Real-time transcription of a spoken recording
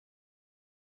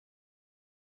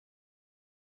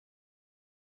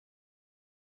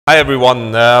Hi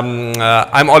everyone,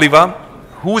 I'm Oliver.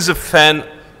 Who's a fan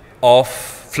of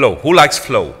Flow? Who likes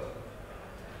Flow?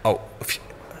 Oh,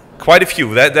 quite a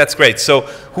few, that's great. So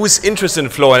who's interested in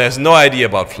Flow and has no idea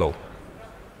about Flow?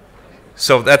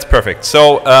 So that's perfect.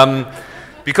 So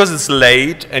because it's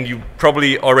late and you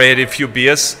probably already had a few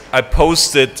beers, I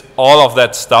posted all of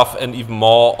that stuff and even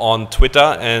more on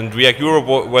Twitter, and React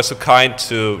Europe was so kind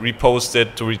to repost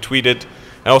it, to retweet it,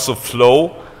 and also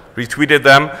Flow retweeted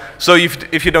them. So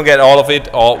if you don't get all of it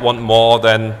or want more,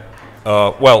 then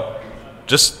well,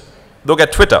 just look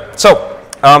at Twitter. So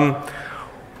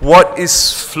what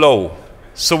is Flow?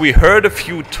 So we heard a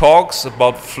few talks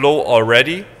about Flow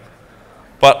already,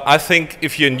 but I think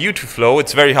if you're new to Flow,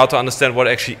 it's very hard to understand what it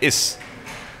actually is.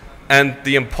 And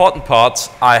the important parts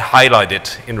I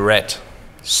highlighted in red.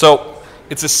 So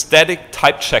it's a static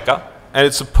type checker, and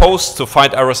it's supposed to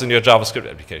find errors in your JavaScript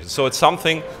application. So it's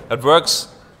something that works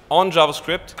on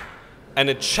JavaScript, and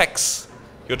it checks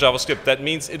your JavaScript. That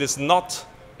means it is not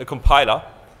a compiler.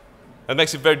 That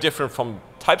makes it very different from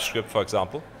TypeScript, for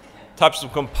example.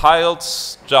 TypeScript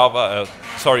compiles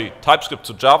TypeScript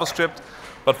to JavaScript,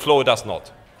 but Flow does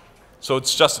not. So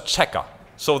it's just a checker.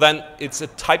 So then it's a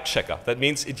type checker. That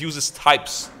means it uses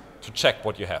types to check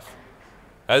what you have.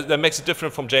 That makes it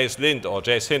different from JSLint or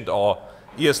JSHint or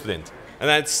ESLint. And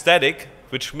then it's static,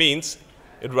 which means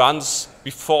it runs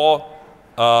before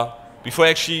you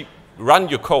actually run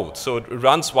your code. So it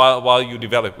runs while you're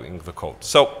developing the code.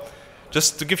 So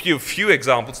just to give you a few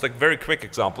examples, like very quick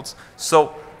examples.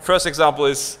 So first example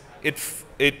is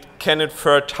it can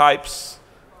infer types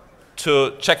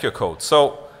to check your code.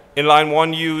 So in line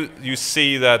 1, you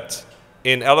see that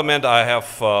in element I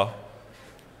have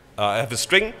a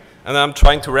string, and I'm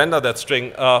trying to render that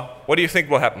string. What do you think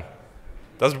will happen?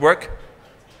 Does it work?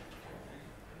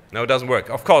 No, it doesn't work.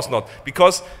 Of course not,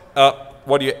 because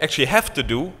what you actually have to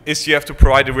do is you have to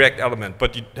provide a React element,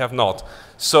 but you have not.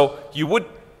 So you would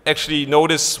actually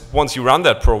notice once you run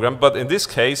that program, but in this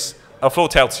case, Flow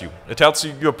tells you. It tells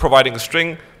you you're providing a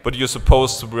string, but you're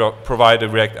supposed to provide a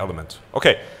React element.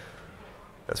 Okay,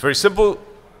 that's very simple.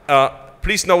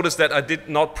 Please notice that I did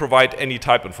not provide any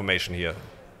type information here.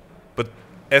 But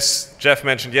as Jeff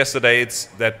mentioned yesterday, it's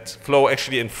that Flow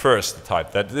actually infers the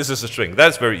type, that this is a string.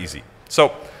 That's very easy.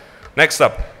 So next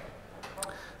up.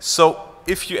 So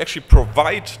if you actually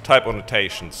provide type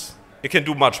annotations, it can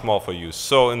do much more for you.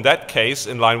 So in that case,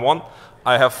 in line 1,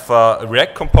 I have a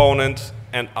React component,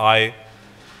 and I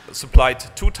supplied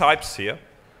two types here,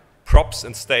 props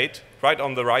and state, right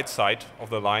on the right side of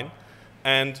the line.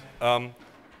 And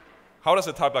how does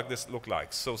a type like this look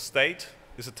like? So state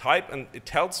is a type, and it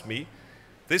tells me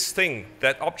this thing,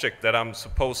 that object that I'm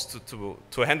supposed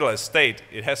to handle as state,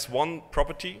 it has one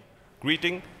property,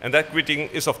 greeting, and that greeting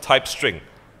is of type string.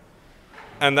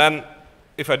 And then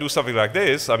if I do something like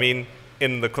this, I mean,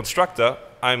 in the constructor,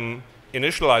 I'm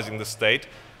initializing the state.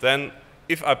 Then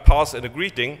if I pass in a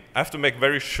greeting, I have to make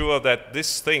very sure that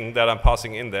this thing that I'm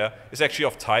passing in there is actually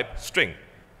of type string.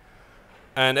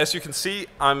 And as you can see,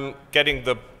 I'm getting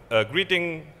the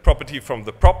greeting property from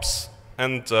the props,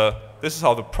 and this is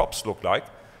how the props look like.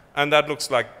 And that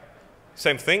looks like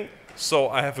same thing. So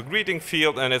I have a greeting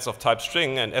field, and it's of type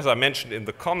string. And as I mentioned in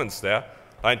the comments there,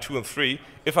 line 2 and 3,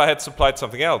 if I had supplied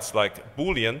something else, like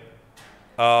Boolean,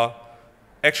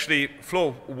 actually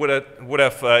Flow would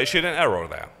have issued an error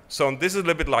there. So this is a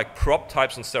little bit like prop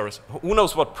types and stereos. Who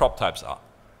knows what prop types are?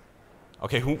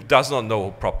 Okay, who does not know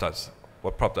what prop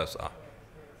types are?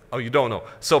 Oh, you don't know.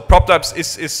 So prop types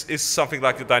is something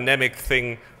like a dynamic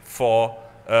thing for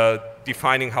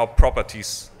defining how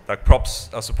properties, like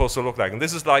props, are supposed to look like. And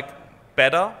this is like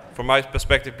better from my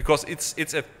perspective because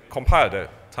it's a compiler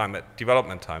time, at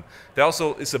development time. There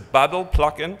also is a Bubble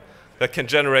plugin that can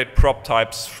generate prop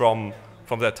types from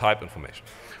that type information.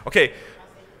 Okay,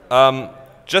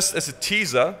 just as a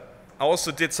teaser, I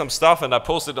also did some stuff, and I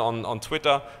posted on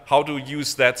Twitter how to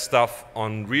use that stuff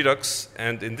on Redux.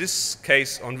 And in this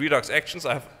case, on Redux Actions,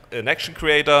 I have an action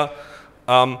creator,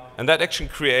 and that action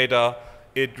creator,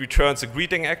 it returns a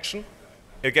greeting action.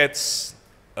 It gets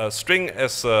a string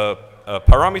as a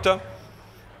parameter.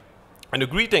 And a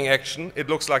greeting action, it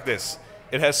looks like this.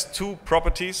 It has two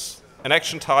properties, an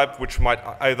action type, which might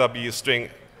either be a string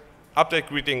update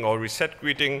greeting or reset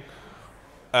greeting.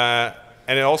 And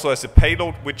it also has a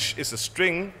payload, which is a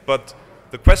string, but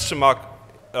the question mark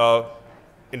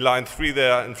in line 3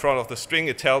 there in front of the string,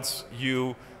 it tells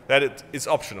you that it is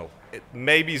optional. It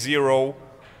may be 0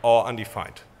 or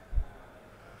undefined.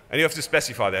 And you have to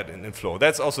specify that in Flow.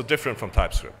 That's also different from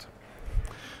TypeScript.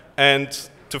 And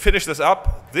to finish this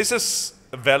up, this is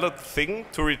a valid thing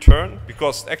to return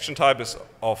because action type is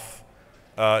of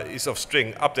is of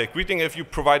string update greeting. If you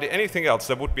provided anything else,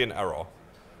 there would be an error.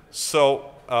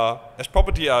 So as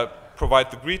property, I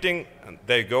provide the greeting, and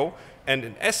there you go. And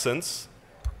in essence,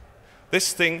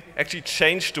 this thing actually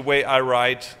changed the way I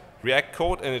write React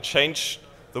code, and it changed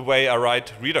the way I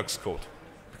write Redux code.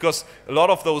 Because a lot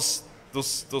of those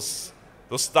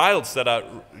styles that I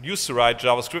used to write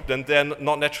JavaScript, and they're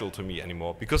not natural to me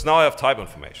anymore, because now I have type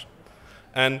information.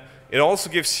 And it also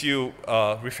gives you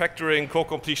refactoring, code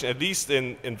completion, at least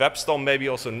in WebStorm, maybe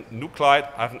also Nuclide.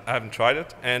 I haven't tried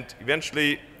it. And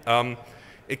eventually,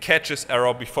 it catches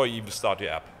error before you even start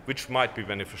your app, which might be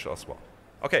beneficial as well.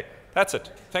 OK, that's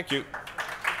it. Thank you.